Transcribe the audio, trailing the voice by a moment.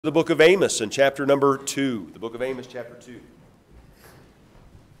The book of Amos in chapter number 2. The book of Amos chapter 2.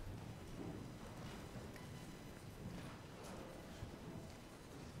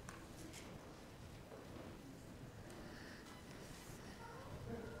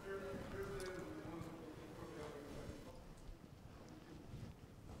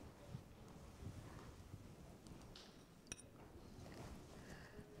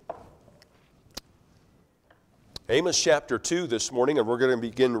 Amos chapter 2 this morning, and we're going to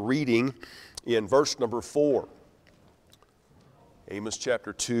begin reading in verse number 4. Amos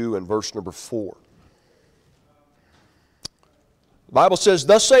chapter 2 and verse number 4. The Bible says,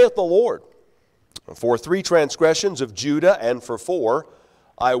 "Thus saith the Lord, for 3 transgressions of Judah, and for 4,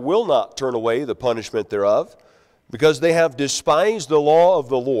 I will not turn away the punishment thereof, because they have despised the law of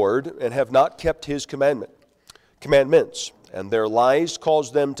the Lord, and have not kept his commandments, and their lies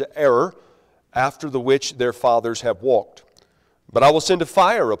caused them to err, after the which their fathers have walked. But I will send a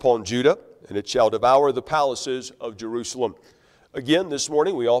fire upon Judah, and it shall devour the palaces of Jerusalem." Again, this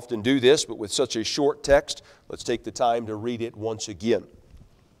morning, we often do this, but with such a short text, let's take the time to read it once again.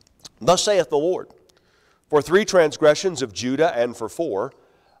 "Thus saith the Lord, for 3 transgressions of Judah, and for 4,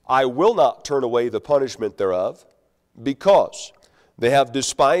 I will not turn away the punishment thereof, because they have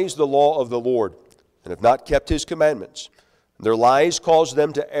despised the law of the Lord, and have not kept his commandments. Their lies caused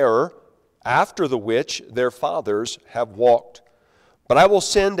them to err, after the which their fathers have walked. But I will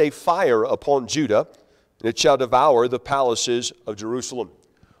send a fire upon Judah, and it shall devour the palaces of Jerusalem."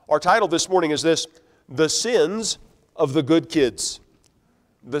 Our title this morning is this: The Sins of the Good Kids.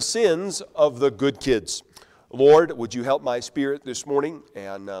 The Sins of the Good Kids. Lord, would you help my spirit this morning?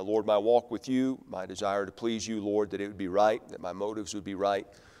 And Lord, my walk with you, my desire to please you, Lord, that it would be right, that my motives would be right,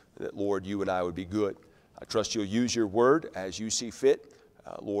 that, Lord, you and I would be good. I trust you'll use your word as you see fit.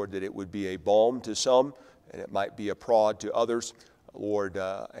 Lord, that it would be a balm to some, and it might be a prod to others. Lord,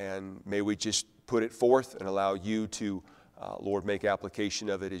 and may we just put it forth and allow you to, Lord, make application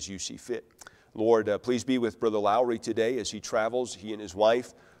of it as you see fit. Lord, please be with Brother Lowry today as he travels, he and his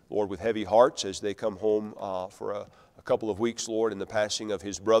wife, Lord, with heavy hearts as they come home for a couple of weeks, Lord, in the passing of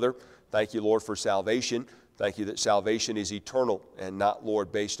his brother. Thank you, Lord, for salvation. Thank you that salvation is eternal and not, Lord,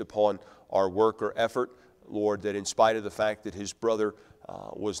 based upon our work or effort. Lord, that in spite of the fact that his brother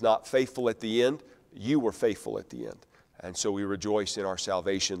was not faithful at the end, you were faithful at the end. And so we rejoice in our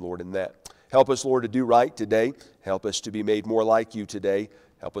salvation, Lord, in that. Help us, Lord, to do right today. Help us to be made more like you today.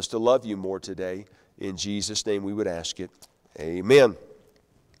 Help us to love you more today. In Jesus' name we would ask it. Amen.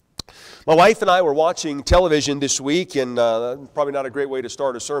 My wife and I were watching television this week, and probably not a great way to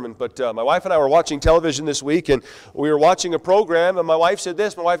start a sermon, but my wife and I were watching television this week, and we were watching a program, and my wife said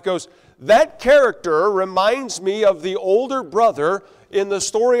this. My wife goes, "That character reminds me of the older brother in the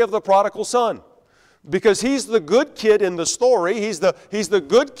story of the prodigal son, because he's the good kid in the story, he's the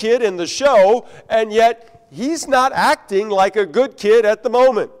good kid in the show, and yet he's not acting like a good kid at the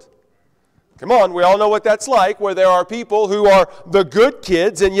moment." Come on, we all know what that's like, where there are people who are the good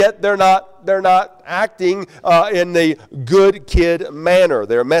kids, and yet they're not acting in the good kid manner.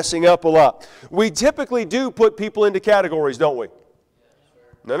 They're messing up a lot. We typically do put people into categories, don't we?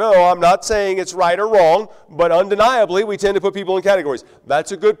 No, I'm not saying it's right or wrong, but undeniably we tend to put people in categories.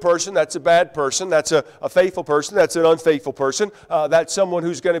 That's a good person, that's a bad person, that's a faithful person, that's an unfaithful person, that's someone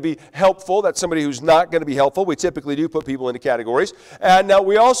who's going to be helpful, that's somebody who's not going to be helpful. We typically do put people into categories. And now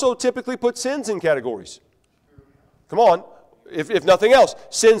we also typically put sins in categories. Come on. If nothing else,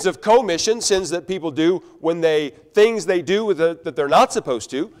 sins of commission, sins that people do when things they do that they're not supposed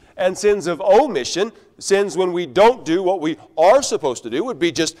to, and sins of omission, sins when we don't do what we are supposed to do, would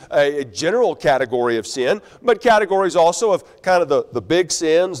be just a general category of sin, but categories also of kind of the big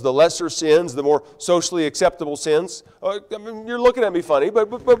sins, the lesser sins, the more socially acceptable sins. I mean, you're looking at me funny,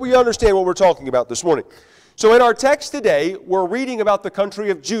 but we understand what we're talking about this morning. So in our text today, we're reading about the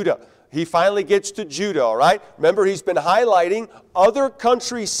country of Judah. He finally gets to Judah, all right? Remember, he's been highlighting other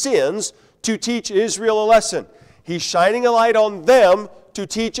country sins to teach Israel a lesson. He's shining a light on them to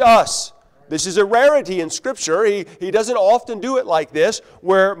teach us. This is a rarity in Scripture. He doesn't often do it like this,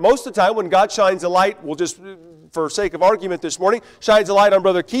 where most of the time when God shines a light, we'll just, for sake of argument this morning, shines a light on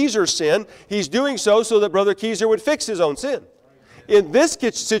Brother Keezer's sin. He's doing so that Brother Keezer would fix his own sin. In this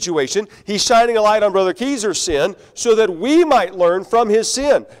situation, he's shining a light on Brother Keezer's sin so that we might learn from his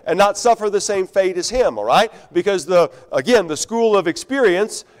sin and not suffer the same fate as him, all right? Because, the school of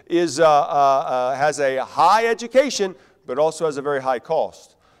experience has a high education, but also has a very high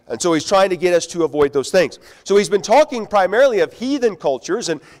cost. And so he's trying to get us to avoid those things. So he's been talking primarily of heathen cultures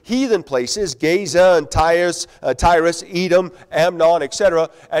and heathen places, Gaza and Tyrus, Edom, Ammon, etc.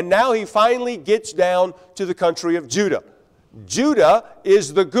 And now he finally gets down to the country of Judah. Judah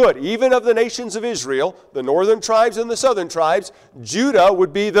is the good. Even of the nations of Israel, the northern tribes and the southern tribes, Judah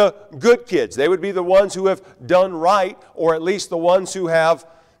would be the good kids. They would be the ones who have done right, or at least the ones who have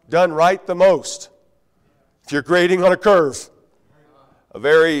done right the most. If you're grading on a curve, a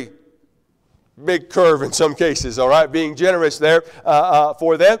very big curve in some cases, all right, being generous there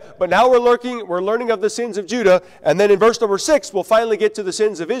for them. But now we're learning of the sins of Judah, and then in verse number 6, we'll finally get to the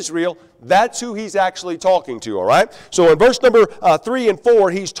sins of Israel. That's who he's actually talking to, all right? So in verse number 3 and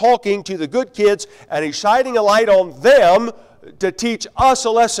 4, he's talking to the good kids, and he's shining a light on them to teach us a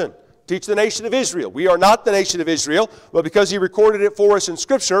lesson. Teach the nation of Israel. We are not the nation of Israel, but because he recorded it for us in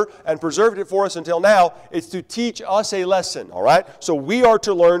Scripture and preserved it for us until now, it's to teach us a lesson, all right? So we are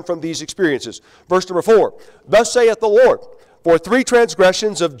to learn from these experiences. Verse number 4, thus saith the Lord, for 3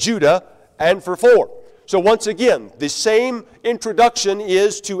 transgressions of Judah and for 4. So once again, the same introduction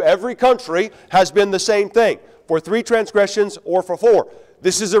is to every country has been the same thing. For 3 transgressions or for 4.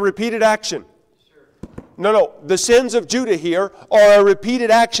 This is a repeated action. No. The sins of Judah here are a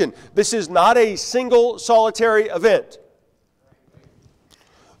repeated action. This is not a single solitary event.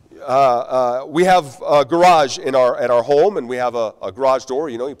 We have a garage at our home, and we have a garage door.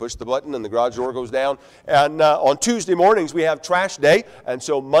 You know, you push the button and the garage door goes down. And on Tuesday mornings, we have trash day. And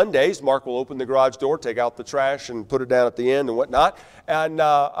so Mondays, Mark will open the garage door, take out the trash, and put it down at the end and whatnot. And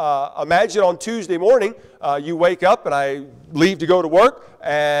imagine on Tuesday morning, you wake up, and I leave to go to work,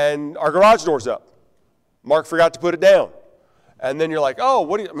 and our garage door's up. Mark forgot to put it down. And then you're like, oh,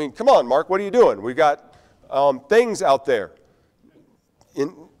 come on, Mark, what are you doing? We've got things out there.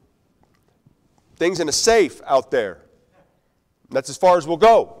 Things in a safe out there. That's as far as we'll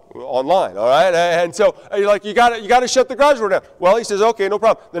go online, all right? And so you're like, you got to shut the garage door down. Well, he says, okay, no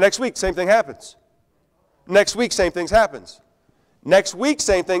problem. The next week, same thing happens. Next week, same things happens. Next week,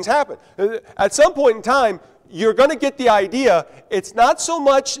 same things happen. At some point in time, you're going to get the idea. It's not so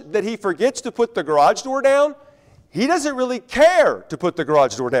much that he forgets to put the garage door down. He doesn't really care to put the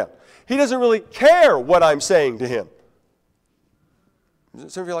garage door down. He doesn't really care what I'm saying to him.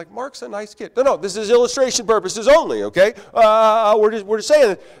 Some of you are like, Mark's a nice kid. No, this is illustration purposes only, okay? We're just saying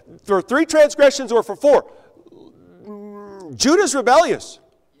that for 3 transgressions or for 4. Judah's rebellious.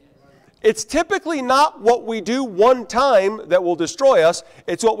 It's typically not what we do one time that will destroy us.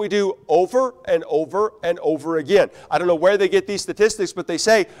 It's what we do over and over and over again. I don't know where they get these statistics, but they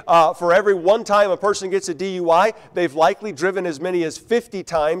say for every one time a person gets a DUI, they've likely driven as many as 50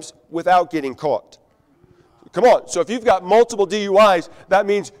 times without getting caught. Come on. So if you've got multiple DUIs, that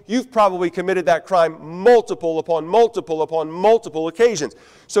means you've probably committed that crime multiple upon multiple upon multiple occasions.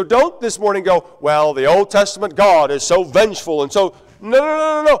 So don't this morning go, well, the Old Testament God is so vengeful and so...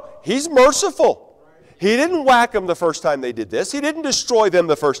 No. He's merciful. He didn't whack them the first time they did this. He didn't destroy them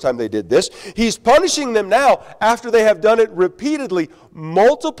the first time they did this. He's punishing them now after they have done it repeatedly,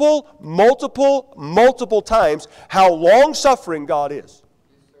 multiple times. How long-suffering God is.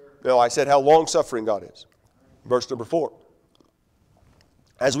 No, I said how long-suffering God is. Verse number 4.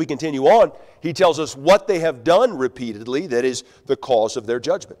 As we continue on, he tells us what they have done repeatedly that is the cause of their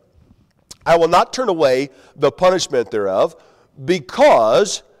judgment. I will not turn away the punishment thereof,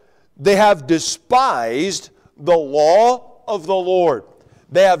 because they have despised the law of the Lord.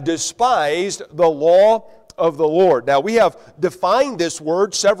 They have despised the law of the Lord. Now, we have defined this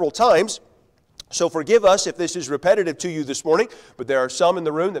word several times, so forgive us if this is repetitive to you this morning, but there are some in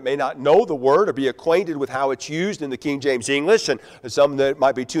the room that may not know the word or be acquainted with how it's used in the King James English, and some that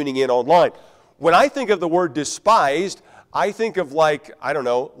might be tuning in online. When I think of the word despised, I think of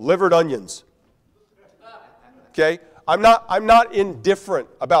livered onions. Okay? I'm not indifferent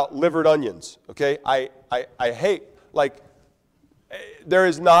about livered onions, okay? I hate, there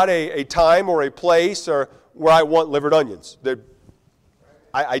is not a time or a place or where I want livered onions.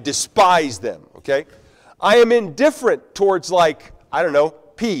 I despise them, okay? I am indifferent towards,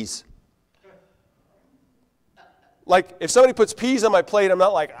 peas. Like, if somebody puts peas on my plate, I'm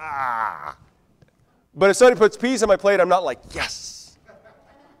not like, ah. But if somebody puts peas on my plate, I'm not like, yes.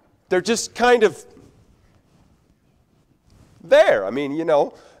 They're just kind of there. I mean,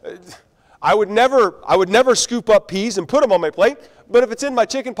 I would never scoop up peas and put them on my plate, but if it's in my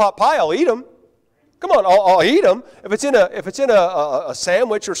chicken pot pie, I'll eat them. Come on, I'll eat them. If it's in a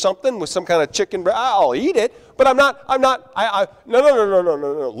sandwich or something with some kind of chicken, I'll eat it. But no.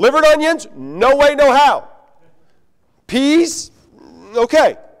 Livered onions, no way, no how. Peas,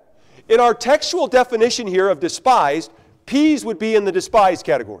 okay. In our textual definition here of despised, peas would be in the despised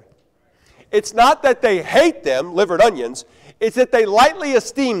category. It's not that they hate them, livered onions. It's that they lightly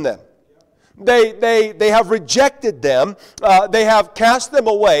esteem them. They have rejected them. They have cast them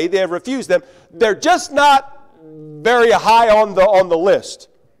away. They have refused them. They're just not very high on the list.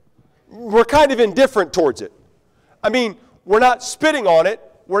 We're kind of indifferent towards it. I mean, we're not spitting on it.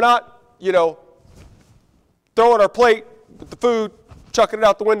 We're not, throwing our plate with the food, chucking it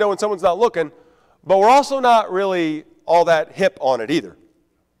out the window when someone's not looking. But we're also not really all that hip on it either.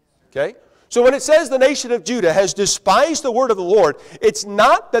 Okay? So when it says the nation of Judah has despised the word of the Lord, it's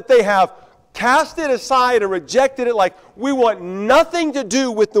not that they have cast it aside and rejected it like we want nothing to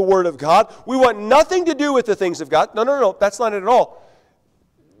do with the word of God. We want nothing to do with the things of God. No. That's not it at all.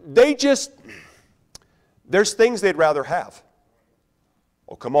 There's things they'd rather have.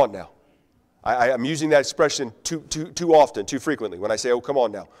 Oh, come on now. I'm using that expression too often, too frequently when I say, oh, come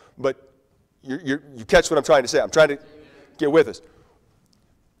on now. But you catch what I'm trying to say. I'm trying to get with us.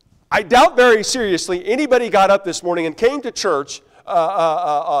 I doubt very seriously anybody got up this morning and came to church,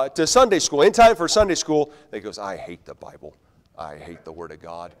 to Sunday school, in time for Sunday school, they goes, I hate the Bible. I hate the Word of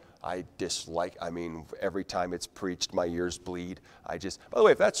God. I dislike, every time it's preached, my ears bleed. By the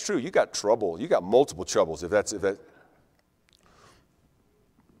way, if that's true, you got trouble. You got multiple troubles if that.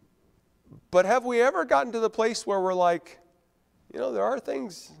 But have we ever gotten to the place where we're like, there are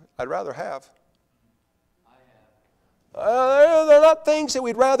things I'd rather have. They're not things that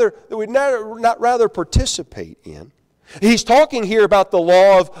we'd not rather participate in. He's talking here about the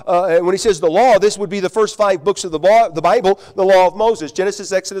law of, when he says the law, this would be the first 5 books of the Bible, the law of Moses,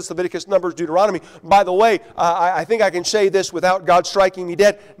 Genesis, Exodus, Leviticus, Numbers, Deuteronomy. By the way, I think I can say this without God striking me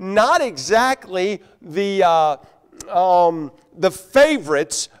dead, not exactly the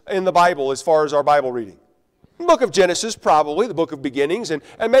favorites in the Bible as far as our Bible reading. The book of Genesis, probably, the book of beginnings, and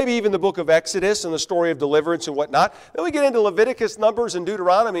maybe even the book of Exodus and the story of deliverance and whatnot. Then we get into Leviticus, Numbers, and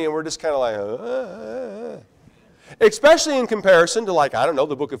Deuteronomy, and we're just kind of like, especially in comparison to,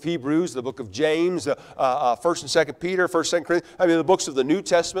 the book of Hebrews, the book of James, 1st and 2nd Peter, 1st and 2nd Corinthians. The books of the New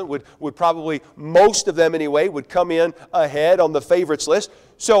Testament would probably, most of them anyway, would come in ahead on the favorites list.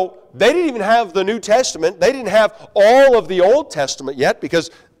 So they didn't even have the New Testament. They didn't have all of the Old Testament yet because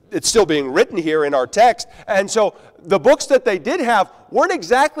it's still being written here in our text. And so the books that they did have weren't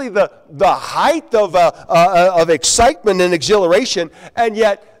exactly the height of excitement and exhilaration, and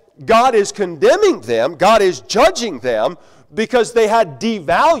yet God is condemning them, God is judging them because they had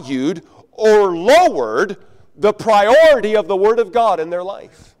devalued or lowered the priority of the Word of God in their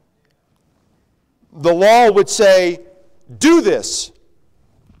life. The law would say, do this.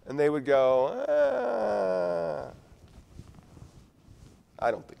 And they would go,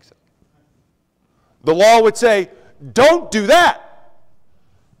 I don't think so. The law would say, don't do that.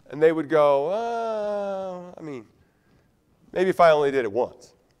 And they would go, maybe if I only did it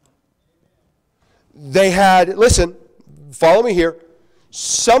once. They had, listen, follow me here,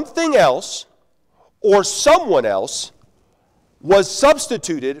 something else or someone else was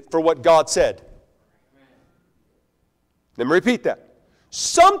substituted for what God said. Let me repeat that.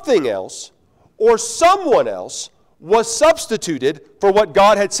 Something else or someone else was substituted for what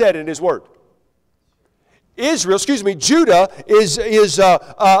God had said in His Word. Judah is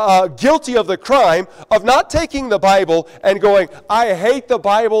guilty of the crime of not taking the Bible and going, I hate the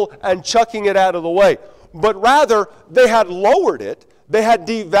Bible, and chucking it out of the way. But rather, they had lowered it, they had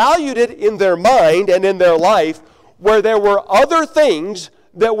devalued it in their mind and in their life, where there were other things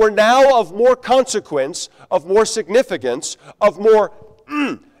that were now of more consequence, of more significance, of more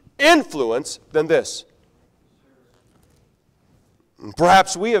influence than this.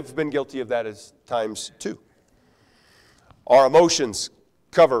 Perhaps we have been guilty of that at times too. Our emotions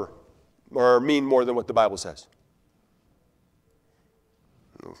cover or mean more than what the Bible says.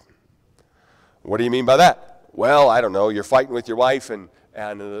 What do you mean by that? Well, I don't know. You're fighting with your wife, and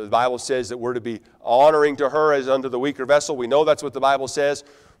the Bible says that we're to be honoring to her as unto the weaker vessel. We know that's what the Bible says,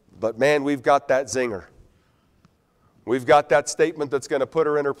 but man, we've got that zinger. We've got that statement that's going to put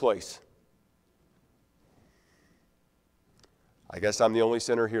her in her place. I guess I'm the only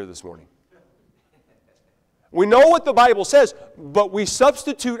sinner here this morning. We know what the Bible says, but we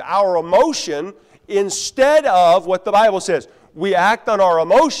substitute our emotion instead of what the Bible says. We act on our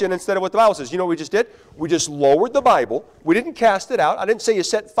emotion instead of what the Bible says. You know what we just did? We just lowered the Bible. We didn't cast it out. I didn't say you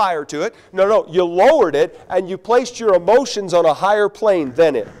set fire to it. No, you lowered it and you placed your emotions on a higher plane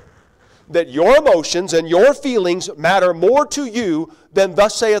than it. That your emotions and your feelings matter more to you than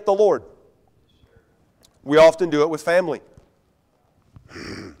thus saith the Lord. We often do it with family.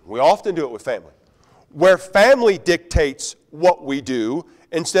 We often do it with family. Where family dictates what we do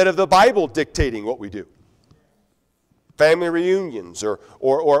instead of the Bible dictating what we do. Family reunions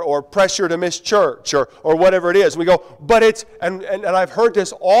or pressure to miss church or whatever it is. We go, but it's, and I've heard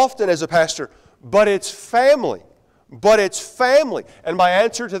this often as a pastor, but it's family. But it's family. And my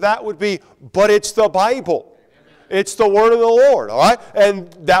answer to that would be, but it's the Bible. It's the word of the Lord, all right?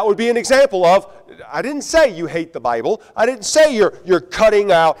 And that would be an example of, I didn't say you hate the Bible. I didn't say you're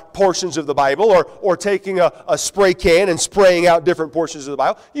cutting out portions of the Bible or taking a spray can and spraying out different portions of the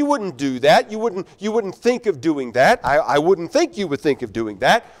Bible. You wouldn't do that. You wouldn't think of doing that. I wouldn't think you would think of doing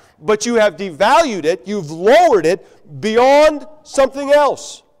that. But you have devalued it. You've lowered it beyond something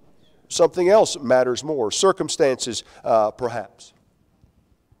else. Something else matters more. Circumstances, perhaps.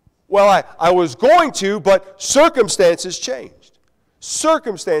 Well, I was going to, but circumstances changed.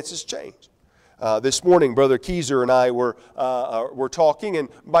 Circumstances changed. This morning, Brother Keyser and I were talking, and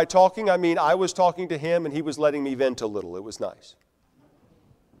by talking, I mean I was talking to him, and he was letting me vent a little. It was nice.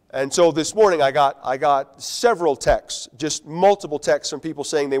 And so this morning, I got several texts, just multiple texts from people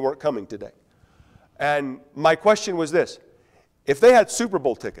saying they weren't coming today. And my question was this: if they had Super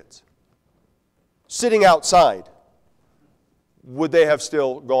Bowl tickets sitting outside, would they have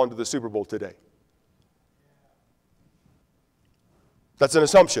still gone to the Super Bowl today? That's an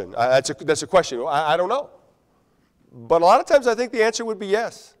assumption. That's a question. I don't know. But a lot of times I think the answer would be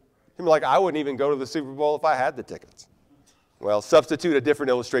yes. He'd be like, I wouldn't even go to the Super Bowl if I had the tickets. Well, substitute a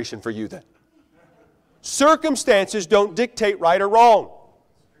different illustration for you then. Circumstances don't dictate right or wrong.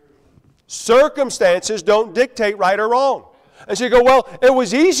 Circumstances don't dictate right or wrong. And so you go, well, it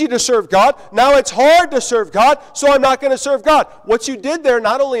was easy to serve God. Now it's hard to serve God, so I'm not going to serve God. What you did there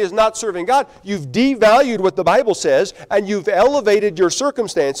not only is not serving God, you've devalued what the Bible says, and you've elevated your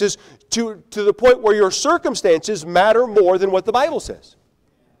circumstances to the point where your circumstances matter more than what the Bible says.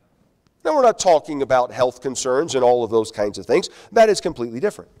 Now, we're not talking about health concerns and all of those kinds of things. That is completely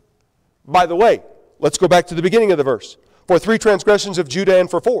different. By the way, let's go back to the beginning of the verse. For 3 transgressions of Judah and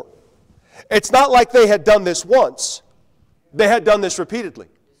for 4. It's not like they had done this once. They had done this repeatedly.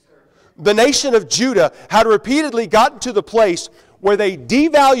 The nation of Judah had repeatedly gotten to the place where they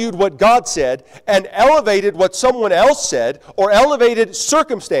devalued what God said and elevated what someone else said, or elevated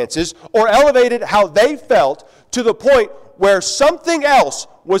circumstances, or elevated how they felt to the point where something else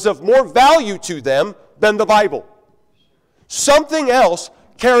was of more value to them than the Bible. Something else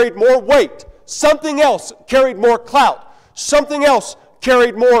carried more weight. Something else carried more clout. Something else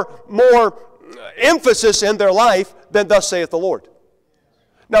carried more emphasis in their life than thus saith the Lord.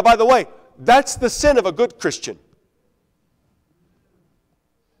 Now, by the way, that's the sin of a good Christian.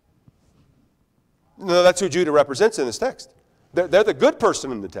 No, that's who Judah represents in this text. They're the good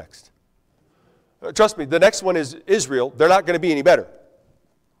person in the text. Trust me, the next one is Israel. They're not going to be any better.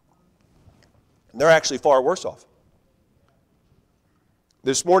 They're actually far worse off.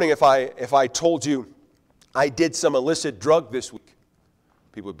 This morning, if I told you I did some illicit drug this week,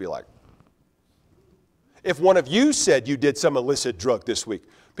 people would be like, if one of you said you did some illicit drug this week,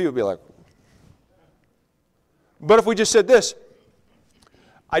 people would be like, but if we just said this,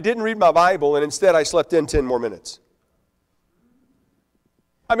 I didn't read my Bible and instead I slept in 10 more minutes.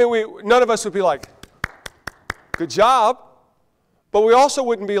 I mean, none of us would be like, good job. But we also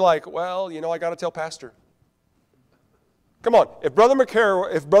wouldn't be like, well, I got to tell Pastor. Come on, if Brother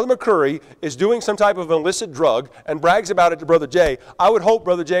McCurry is doing some type of illicit drug and brags about it to Brother Jay, I would hope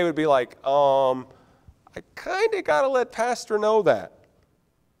Brother Jay would be like, I kind of got to let Pastor know that.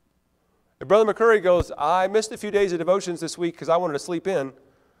 If Brother McCurry goes, I missed a few days of devotions this week because I wanted to sleep in,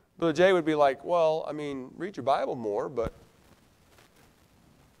 Brother Jay would be like, well, I mean, read your Bible more, but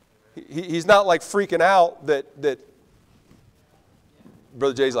he's not like freaking out that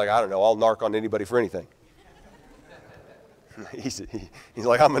Brother Jay's like, I don't know, I'll narc on anybody for anything. He's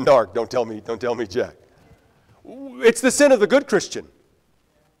like, I'm a narc, don't tell me Jack. It's the sin of the good Christian.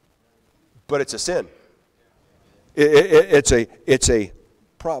 But it's a sin. It's a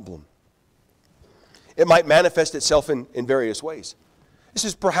problem. It might manifest itself in various ways. This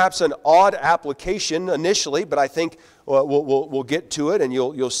is perhaps an odd application initially, but I think we'll get to it and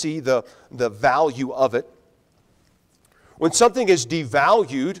you'll see the value of it. When something is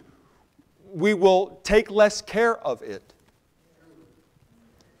devalued, we will take less care of it.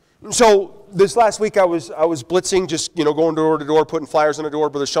 So this last week I was blitzing, just going door to door, putting flyers on the door.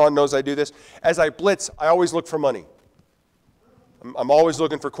 Brother Sean knows I do this. As I blitz, I always look for money. I'm always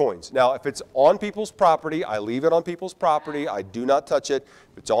looking for coins. Now, if it's on people's property, I leave it on people's property. I do not touch it.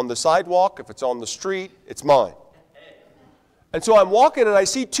 If it's on the sidewalk, if it's on the street, it's mine. And so I'm walking and I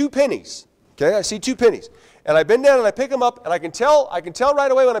see 2 pennies. Okay, I see 2 pennies. And I bend down and I pick them up, and I can tell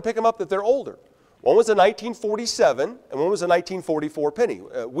right away when I pick them up that they're older. One was a 1947 and one was a 1944 penny,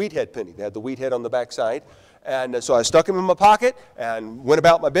 wheat head penny. They had the wheat head on the back side. And so I stuck them in my pocket and went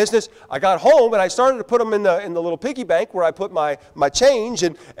about my business. I got home and I started to put them in the little piggy bank where I put my change.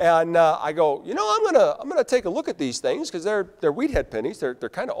 And I go, you know, I'm gonna take a look at these things because they're wheat head pennies. They're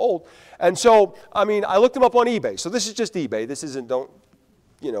kind of old. And so, I mean, I looked them up on eBay. So this is just eBay. This isn't, don't,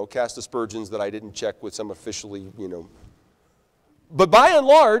 you know, cast aspersions that I didn't check with some officially, you know. But by and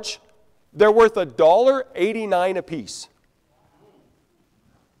large, they're worth $1.89 a piece.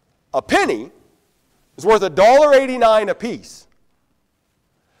 A penny is worth $1.89 a piece.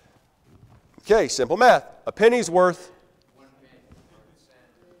 Okay, simple math. A penny's worth,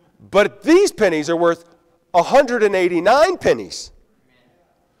 but these pennies are worth 189 pennies.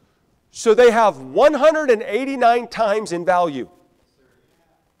 So they have 189 times in value.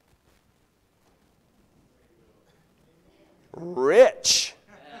 Rich.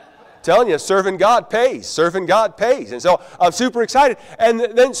 Telling you, serving God pays. Serving God pays. And so I'm super excited. And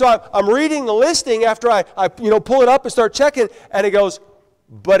then so I'm reading the listing after I pull it up and start checking, and it goes,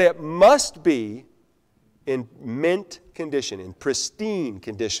 but it must be in mint condition, in pristine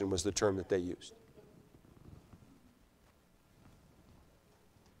condition was the term that they used.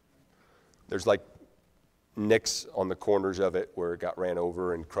 There's like nicks on the corners of it where it got ran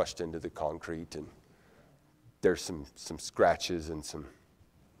over and crushed into the concrete, and there's some scratches and some.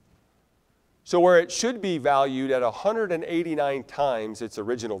 So where it should be valued at 189 times its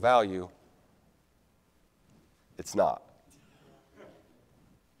original value, it's not.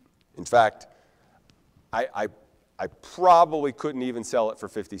 In fact, I probably couldn't even sell it for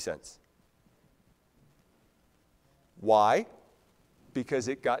 50 cents. Why? Because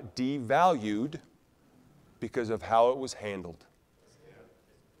it got devalued because of how it was handled.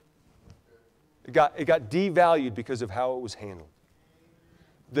 It got devalued because of how it was handled.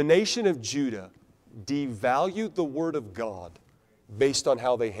 The nation of Judah devalued the Word of God based on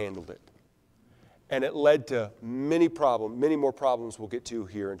how they handled it. And it led to many more problems we'll get to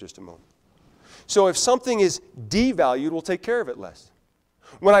here in just a moment. So if something is devalued, we'll take care of it less.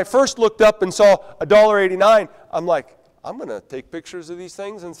 When I first looked up and saw $1.89, I'm like, I'm going to take pictures of these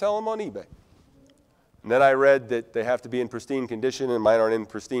things and sell them on eBay. And then I read that they have to be in pristine condition, and mine aren't in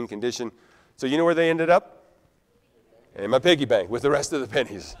pristine condition. So you know where they ended up? In my piggy bank with the rest of the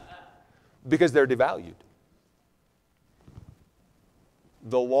pennies. Because they're devalued.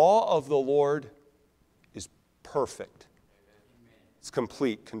 The law of the Lord is perfect. It's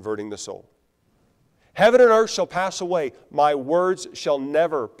complete, converting the soul. Heaven and earth shall pass away. My words shall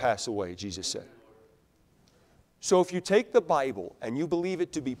never pass away, Jesus said. So if you take the Bible and you believe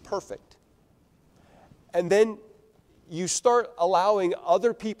it to be perfect, and then you start allowing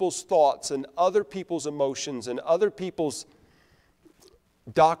other people's thoughts and other people's emotions and other people's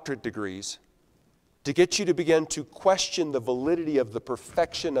doctorate degrees to get you to begin to question the validity of the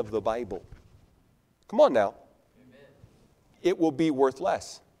perfection of the Bible. Come on now. Amen. It will be worth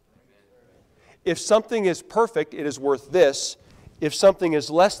less. Amen. If something is perfect, it is worth this. If something is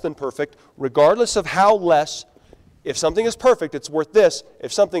less than perfect, regardless of how less, if something is perfect, it's worth this.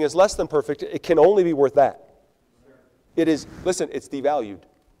 If something is less than perfect, it can only be worth that. It is, listen, it's devalued.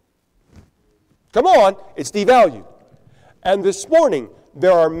 Come on, it's devalued. And this morning,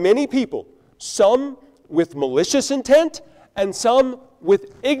 there are many people, some with malicious intent and some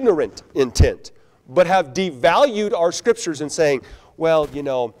with ignorant intent, but have devalued our scriptures and saying, well, you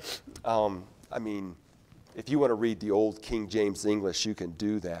know, I mean, if you want to read the old King James English, you can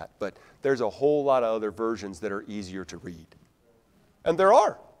do that. But there's a whole lot of other versions that are easier to read. And there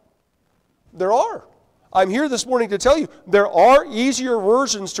are. There are. I'm here this morning to tell you there are easier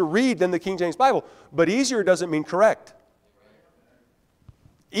versions to read than the King James Bible, but easier doesn't mean correct.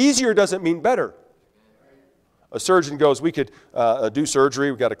 Easier doesn't mean better. A surgeon goes, we could do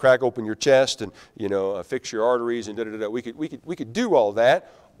surgery, we've got to crack open your chest and, you know, fix your arteries and da-da-da. We could do all that,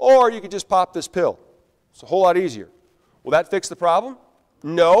 or you could just pop this pill. It's a whole lot easier. Will that fix the problem?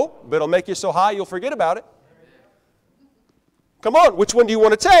 No, but it'll make you so high you'll forget about it. Come on, which one do you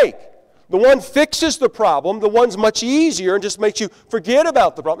want to take? The one fixes the problem, the one's much easier and just makes you forget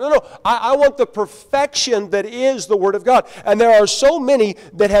about the problem. No, I want the perfection that is the Word of God. And there are so many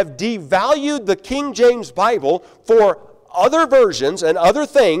that have devalued the King James Bible for other versions and other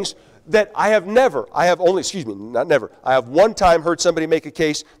things that I have one time heard somebody make a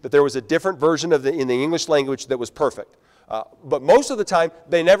case that there was a different version of in the English language that was perfect. But most of the time,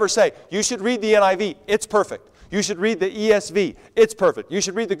 they never say, you should read the NIV, it's perfect. You should read the ESV. It's perfect. You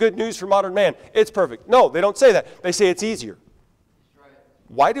should read the Good News for Modern Man. It's perfect. No, they don't say that. They say it's easier.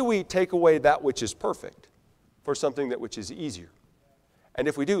 Why do we take away that which is perfect for something that which is easier? And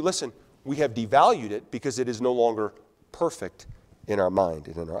if we do, listen, we have devalued it because it is no longer perfect in our mind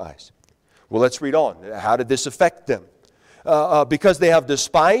and in our eyes. Well, let's read on. How did this affect them? Because they have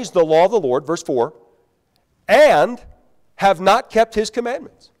despised the law of the Lord, verse 4, and have not kept His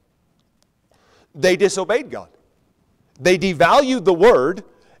commandments. They disobeyed God. They devalued the Word,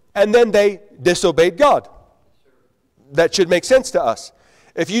 and then they disobeyed God. That should make sense to us.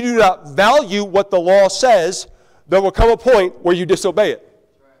 If you do not value what the law says, there will come a point where you disobey it.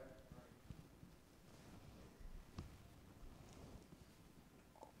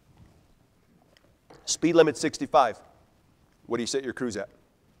 Speed limit 65. What do you set your cruise at?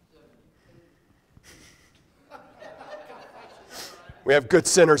 We have good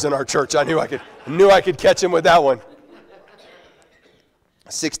sinners in our church. I knew I could catch him with that one.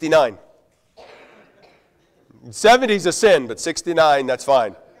 69. 70 is a sin, but 69, that's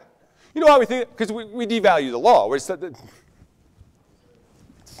fine. You know why we think? Because we devalue the law. It's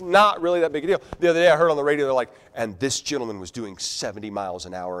not really that big a deal. The other day I heard on the radio, they're like, and this gentleman was doing 70 miles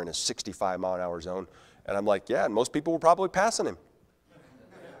an hour in a 65-mile-an-hour zone. And I'm like, yeah, and most people were probably passing him.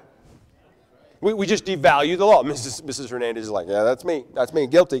 We just devalue the law. Mrs. Hernandez is like, yeah, that's me. That's me.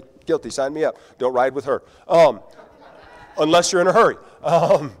 Guilty. Guilty. Sign me up. Don't ride with her. Unless you're in a hurry.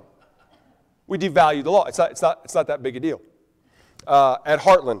 We devalue the law. It's not that big a deal. At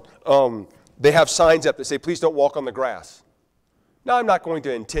Heartland, they have signs up that say, please don't walk on the grass. Now, I'm not going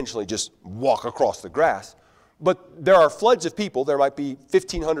to intentionally just walk across the grass, but there are floods of people. There might be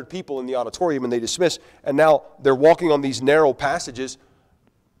 1,500 people in the auditorium, and they dismiss, and now they're walking on these narrow passages.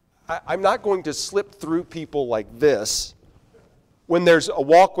 I'm not going to slip through people like this when there's a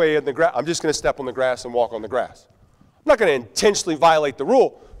walkway in the grass. I'm just going to step on the grass and walk on the grass. I'm not going to intentionally violate the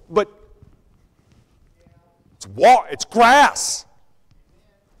rule, but it's grass.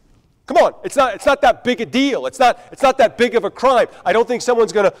 Come on, it's not that big a deal. It's not that big of a crime. I don't think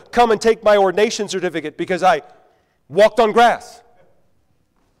someone's going to come and take my ordination certificate because I walked on grass.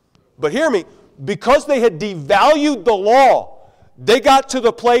 But hear me, because they had devalued the law, they got to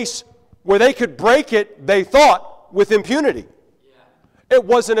the place where they could break it, they thought, with impunity. Yeah. It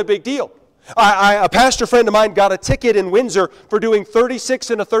wasn't a big deal. A pastor friend of mine got a ticket in Windsor for doing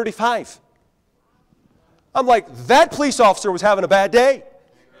 36 and a 35. I'm like, that police officer was having a bad day.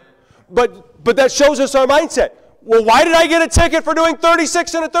 But that shows us our mindset. Well, why did I get a ticket for doing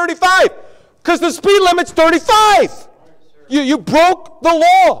 36 and a 35? Because the speed limit's 35. You broke the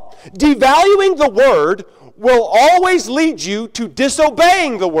law. Devaluing the Word will always lead you to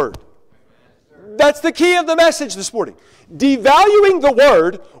disobeying the Word. That's the key of the message this morning. Devaluing the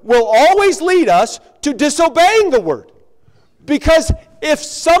Word will always lead us to disobeying the Word. Because if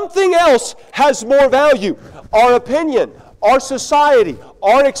something else has more value, our opinion, our society,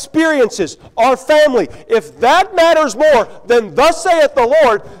 our experiences, our family, if that matters more than thus saith the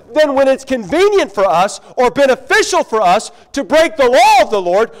Lord, then when it's convenient for us or beneficial for us to break the law of the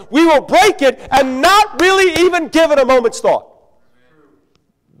Lord, we will break it and not really even give it a moment's thought.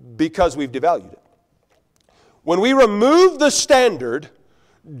 Because we've devalued it. When we remove the standard,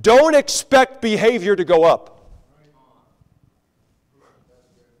 don't expect behavior to go up.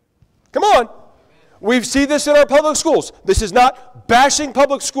 Come on. We see this in our public schools. This is not bashing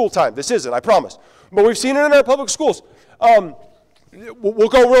public school time. This isn't, I promise. But we've seen it in our public schools. We'll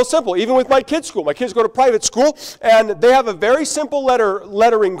go real simple. Even with my kids' school. My kids go to private school, and they have a very simple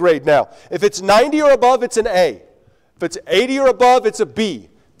lettering grade now. If it's 90 or above, it's an A. If it's 80 or above, it's a B.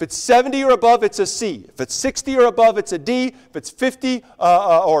 If it's 70 or above, it's a C. If it's 60 or above, it's a D. If it's 50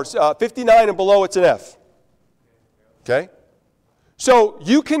 or 59 and below, it's an F. Okay? So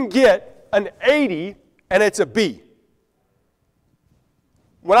you can get an 80 and it's a B.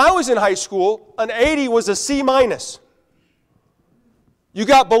 When I was in high school, an 80 was a C minus. You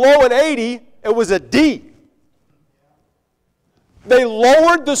got below an 80, it was a D. They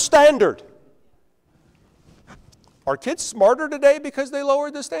lowered the standard. Are kids smarter today because they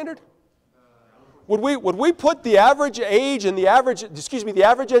lowered the standard? Would we put the average age and the average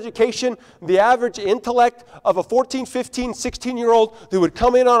education, the average intellect of a 14, 15, 16-year-old who would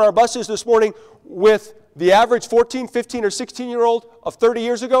come in on our buses this morning with the average 14, 15, or 16-year-old of 30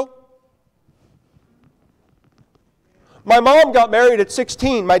 years ago? My mom got married at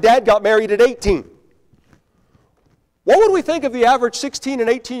 16. My dad got married at 18. What would we think of the average 16 and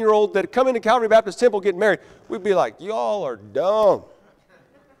 18-year-old that come into Calvary Baptist Temple getting married? We'd be like, y'all are dumb.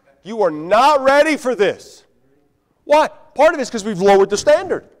 You are not ready for this. Why? Part of it is because we've lowered the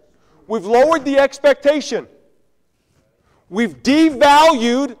standard. We've lowered the expectation. We've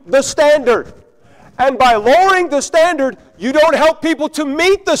devalued the standard. And by lowering the standard, you don't help people to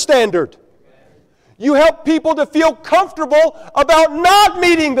meet the standard. You help people to feel comfortable about not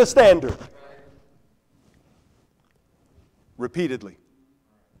meeting the standard. Repeatedly.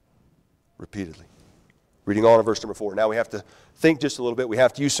 repeatedly. Reading on in verse number 4. Now we have to think just a little bit. We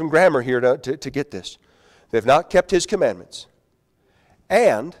have to use some grammar here to get this. They have not kept his commandments,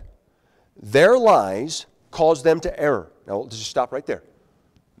 and their lies cause them to err. Now, let's just stop right there.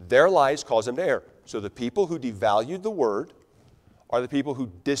 Their lies cause them to err. So the people who devalued the word are the people who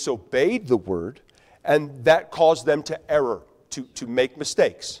disobeyed the word, and that caused them to error, to make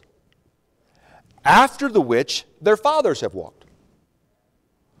mistakes. After the which their fathers have walked.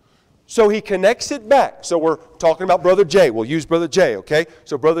 So he connects it back. So we're talking about Brother J. We'll use Brother J, okay?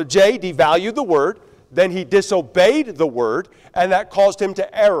 So Brother J devalued the word, then he disobeyed the word, and that caused him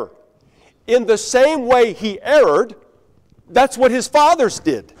to err. In the same way he erred, that's what his fathers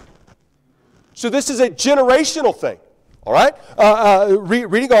did. So this is a generational thing. All right?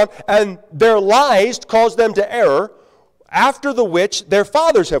 Reading on, and their lies caused them to err, after the which their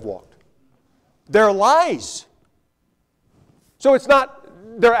fathers have walked. Their lies. So it's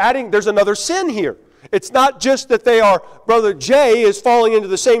not, they're adding, there's another sin here. It's not just that Brother J is falling into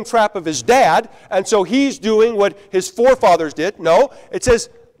the same trap of his dad, and so he's doing what his forefathers did. No, it says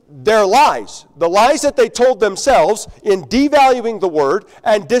their lies. The lies that they told themselves in devaluing the word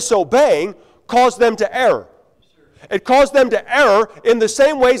and disobeying caused them to err. It caused them to err in the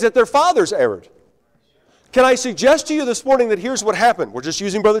same ways that their fathers erred. Can I suggest to you this morning that here's what happened? We're just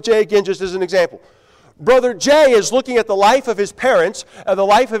using Brother J again just as an example. Brother J is looking at the life of his parents, and the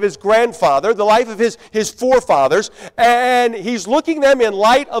life of his grandfather, the life of his forefathers, and he's looking them in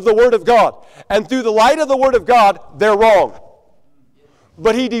light of the Word of God. And through the light of the Word of God, they're wrong.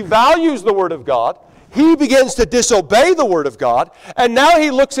 But he devalues the Word of God. He begins to disobey the Word of God, and now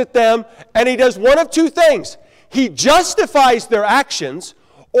he looks at them, and he does one of two things. He justifies their actions,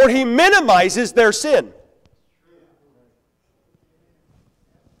 or he minimizes their sin.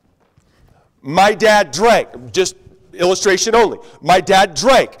 My dad drank, just illustration only. My dad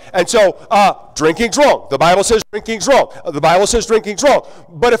drank, and so drinking's wrong. The Bible says drinking's wrong. The Bible says drinking's wrong.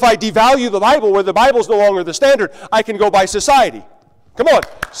 But if I devalue the Bible, where the Bible's no longer the standard, I can go by society. Come on,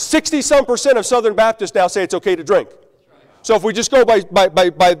 60-some% of Southern Baptists now say it's okay to drink. So if we just go by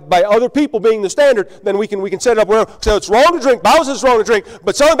other people being the standard, then we can set it up where so it's wrong to drink. Bible says it's wrong to drink,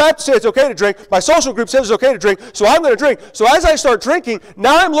 but Southern Baptists say it's okay to drink. My social group says it's okay to drink, so I'm going to drink. So as I start drinking,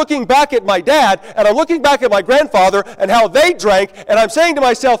 now I'm looking back at my dad, and I'm looking back at my grandfather and how they drank, and I'm saying to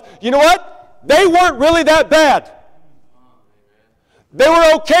myself, you know what? They weren't really that bad. They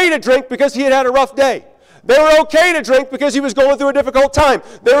were okay to drink because he had had a rough day. They were okay to drink because he was going through a difficult time.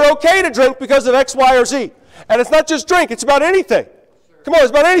 They were okay to drink because of X, Y, or Z. And it's not just drink, it's about anything. Come on, it's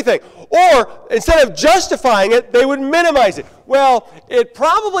about anything. Or, instead of justifying it, they would minimize it. Well, it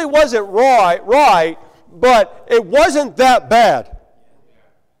probably wasn't right, but it wasn't that bad.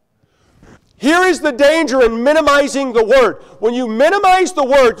 Here is the danger in minimizing the word. When you minimize the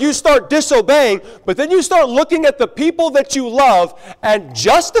word, you start disobeying, but then you start looking at the people that you love and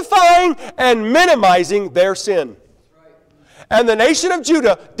justifying and minimizing their sin. And the nation of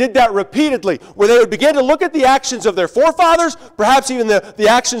Judah did that repeatedly, where they would begin to look at the actions of their forefathers, perhaps even the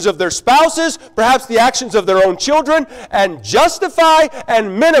actions of their spouses, perhaps the actions of their own children, and justify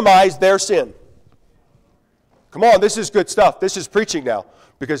and minimize their sin. Come on, this is good stuff. This is preaching now,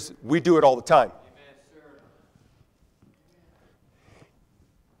 because we do it all the time.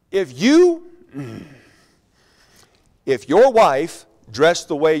 If your wife dressed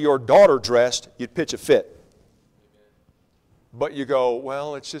the way your daughter dressed, you'd pitch a fit. But you go,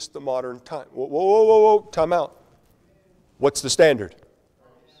 well, it's just the modern time. Whoa, time out. What's the standard?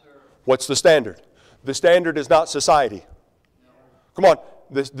 What's the standard? The standard is not society. Come on,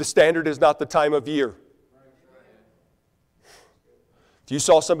 the standard is not the time of year. If you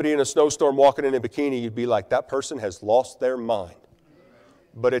saw somebody in a snowstorm walking in a bikini, you'd be like, that person has lost their mind.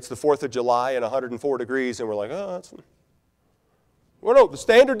 But it's the 4th of July and 104 degrees, and we're like, oh, that's... Well, no, the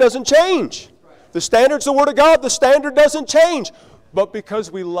standard doesn't change. The standard's the Word of God. The standard doesn't change. But because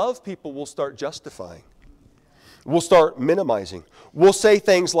we love people, we'll start justifying. We'll start minimizing. We'll say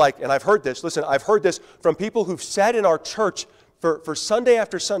things like, and I've heard this, listen, I've heard this from people who've sat in our church for Sunday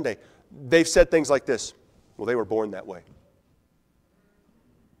after Sunday. They've said things like this. Well, they were born that way.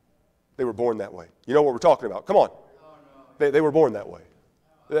 They were born that way. You know what we're talking about. Come on. They were born that way.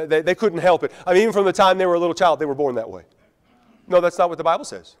 They couldn't help it. I mean, even from the time they were a little child, they were born that way. No, that's not what the Bible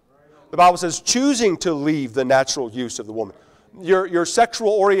says. The Bible says choosing to leave the natural use of the woman. Your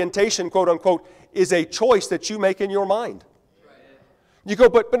sexual orientation, quote unquote, is a choice that you make in your mind. You go,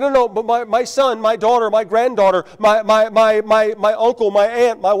 but my son, my daughter, my granddaughter, my uncle, my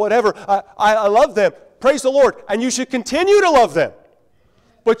aunt, my whatever, I love them. Praise the Lord. And you should continue to love them.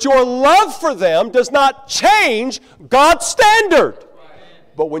 But your love for them does not change God's standard.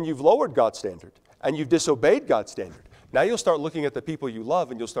 But when you've lowered God's standard and you've disobeyed God's standard, now you'll start looking at the people you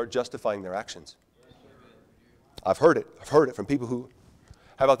love and you'll start justifying their actions. I've heard it. I've heard it from people who,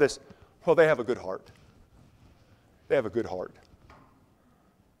 how about this? Well, they have a good heart. They have a good heart.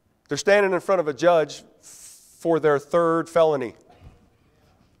 They're standing in front of a judge for their third felony.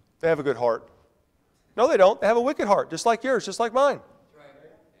 They have a good heart. No, they don't. They have a wicked heart, just like yours, just like mine.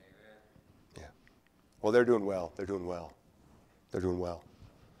 Yeah. Well, they're doing well. They're doing well. They're doing well.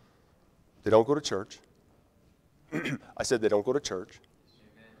 They don't go to church. I said they don't go to church.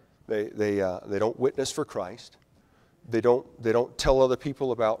 They don't witness for Christ. They don't tell other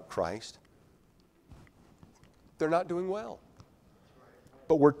people about Christ. They're not doing well.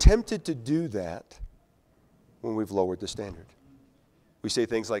 But we're tempted to do that when we've lowered the standard. We say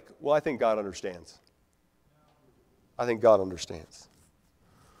things like, well, I think God understands. I think God understands.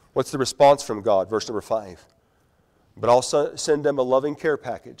 What's the response from God? Verse number 5. But I'll send them a loving care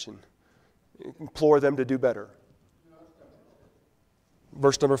package and implore them to do better.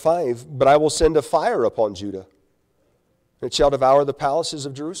 Verse number 5. But I will send a fire upon Judah. It shall devour the palaces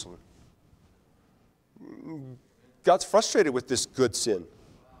of Jerusalem. God's frustrated with this good sin.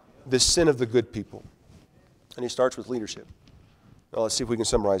 This sin of the good people. And he starts with leadership. Now let's see if we can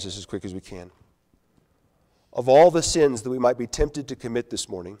summarize this as quick as we can. Of all the sins that we might be tempted to commit this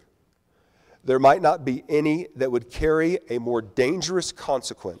morning, there might not be any that would carry a more dangerous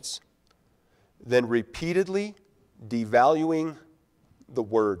consequence than repeatedly devaluing the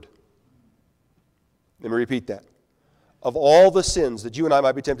word. Let me repeat that. Of all the sins that you and I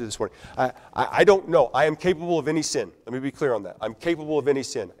might be tempted this morning, I don't know. I am capable of any sin. Let me be clear on that. I'm capable of any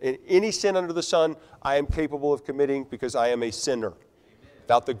sin. Any sin under the sun, I am capable of committing because I am a sinner. Amen.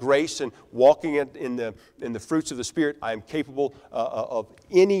 Without the grace and walking in the fruits of the Spirit, I am capable of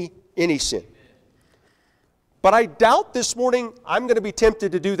any sin. But I doubt this morning I'm going to be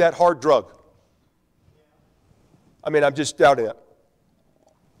tempted to do that hard drug. I mean, I'm just doubting it.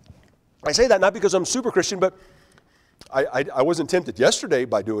 I say that not because I'm super Christian, but I wasn't tempted yesterday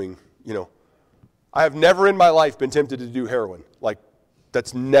by doing, I have never in my life been tempted to do heroin. Like,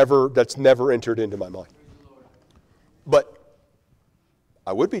 that's never entered into my mind. But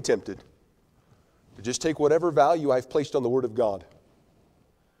I would be tempted to just take whatever value I've placed on the Word of God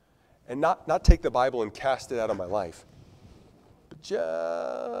and not take the Bible and cast it out of my life, but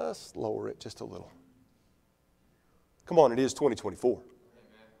just lower it just a little. Come on, it is 2024.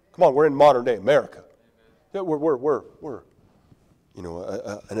 Come on, we're in modern day America. Yeah, we're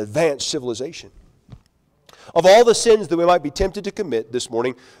an advanced civilization. Of all the sins that we might be tempted to commit this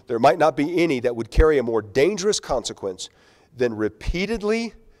morning, there might not be any that would carry a more dangerous consequence than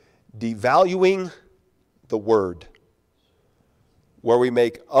repeatedly devaluing the word, where we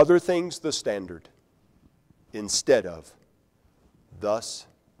make other things the standard instead of, thus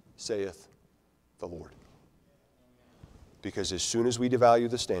saith the Lord. Because as soon as we devalue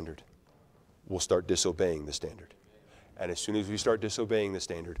the standard, we'll start disobeying the standard. And as soon as we start disobeying the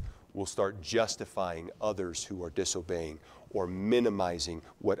standard, we'll start justifying others who are disobeying or minimizing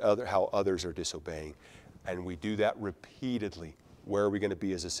how others are disobeying. And we do that repeatedly. Where are we going to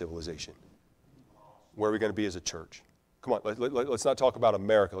be as a civilization? Where are we going to be as a church? Come on, let's not talk about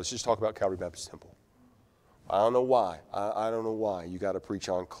America. Let's just talk about Calvary Baptist Temple. I don't know why. I don't know why you got to preach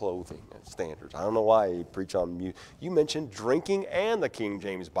on clothing and standards. I don't know why you preach on music. You mentioned drinking and the King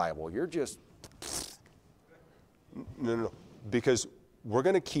James Bible. You're just... No. Because we're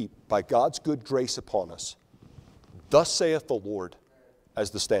going to keep, by God's good grace upon us, thus saith the Lord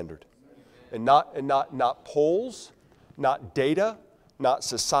as the standard. And not polls, not data, not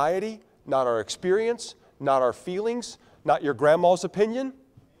society, not our experience, not our feelings, not your grandma's opinion,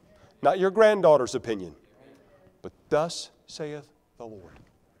 not your granddaughter's opinion. But thus saith the Lord.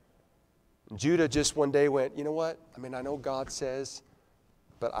 Judah just one day went, you know what? I mean, I know God says,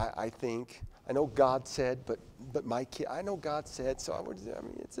 but I think, I know God said, but my kid, I know God said, so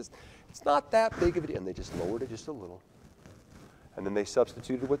it's not that big of a deal. And they just lowered it just a little. And then they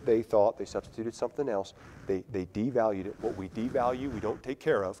substituted what they thought. They substituted something else. They devalued it. What we devalue, we don't take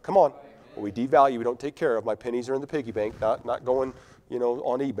care of. Come on. What we devalue, we don't take care of. My pennies are in the piggy bank, not going,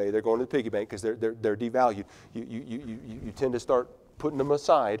 on eBay. They're going to the piggy bank because they're devalued. You tend to start putting them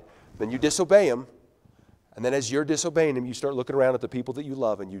aside. Then you disobey them. And then as you're disobeying them, you start looking around at the people that you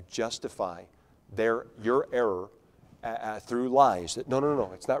love and you justify your error through lies. That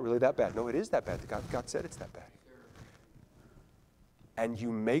no, it's not really that bad. No, it is that bad. God said it's that bad. And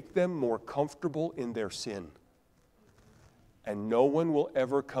you make them more comfortable in their sin. And no one will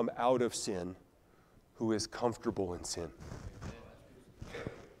ever come out of sin who is comfortable in sin.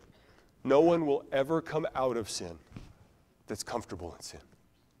 No one will ever come out of sin that's comfortable in sin.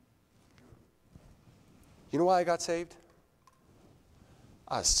 You know why I got saved?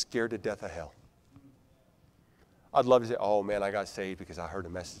 I was scared to death of hell. I'd love to say, oh man, I got saved because I heard a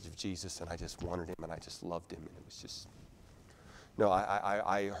message of Jesus and I just wanted him and I just loved him. And it was just, no,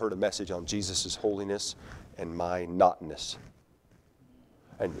 I heard a message on Jesus' holiness and my notness.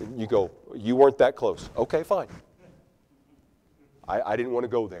 And you go, you weren't that close. Okay, fine. I didn't want to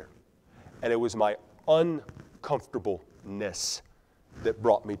go there. And it was my uncomfortableness that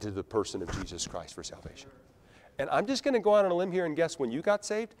brought me to the person of Jesus Christ for salvation. And I'm just going to go out on a limb here and guess when you got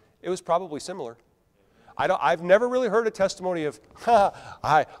saved, it was probably similar. I've never really heard a testimony of,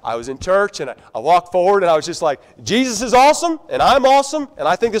 I was in church and I walked forward and I was just like, Jesus is awesome and I'm awesome and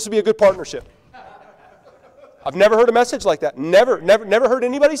I think this would be a good partnership. I've never heard a message like that. Never heard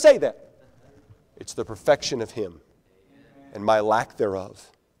anybody say that. It's the perfection of Him and my lack thereof.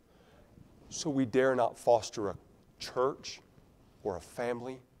 So we dare not foster a church or a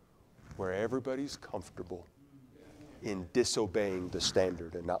family where everybody's comfortable in disobeying the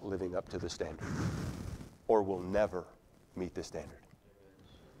standard and not living up to the standard, or will never meet the standard.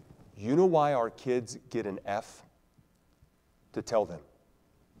 You know why our kids get an F? To tell them,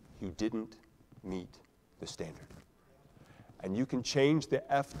 you didn't meet the standard. And you can change the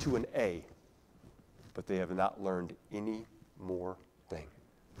F to an A, but they have not learned any more thing.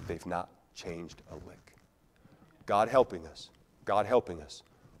 They've not changed a lick. God helping us,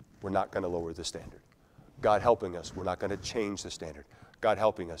 we're not going to lower the standard. God helping us, we're not going to change the standard. God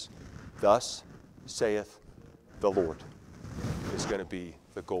helping us, thus saith the Lord, is going to be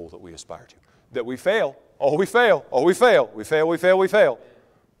the goal that we aspire to. That we fail, we fail.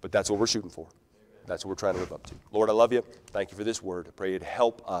 But that's what we're shooting for. That's what we're trying to live up to. Lord, I love you. Thank you for this word. I pray you'd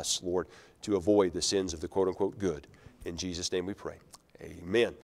help us, Lord, to avoid the sins of the quote-unquote good. In Jesus' name we pray. Amen.